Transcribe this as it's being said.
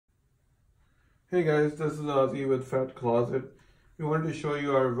Hey guys, this is Ozzy with Fadcloset. We wanted to show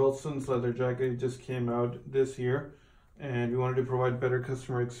you our Wilson's leather jacket. It just came out this year and we wanted to provide better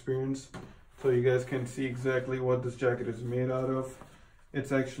customer experience so you guys can see exactly what this jacket is made out of.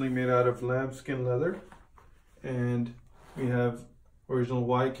 It's actually made out of lambskin leather and we have original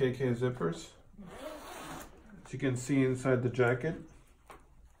YKK zippers, as you can see inside the jacket.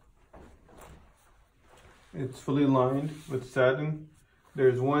 It's fully lined with satin.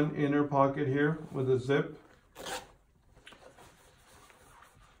 There's one inner pocket here with a zip,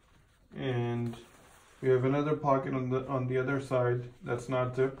 and we have another pocket on the other side that's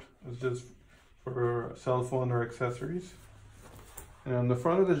not zipped. It's just for cell phone or accessories. And on the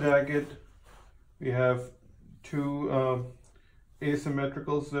front of the jacket we have two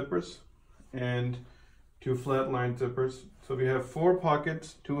asymmetrical zippers and two flat line zippers. So we have 4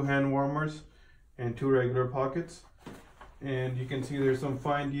 pockets, 2 hand warmers and 2 regular pockets. And you can see there's some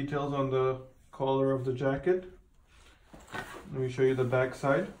fine details on the collar of the jacket. Let me show you the back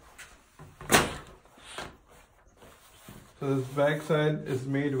side. So this back side is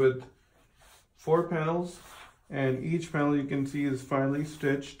made with 4 panels, and each panel you can see is finely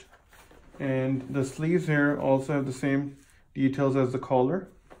stitched. And the sleeves here also have the same details as the collar,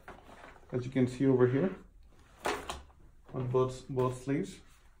 as you can see over here on both sleeves.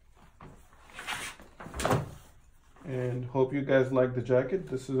 And hope you guys like the jacket.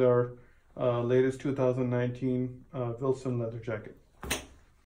 This is our latest 2019 Wilson leather jacket.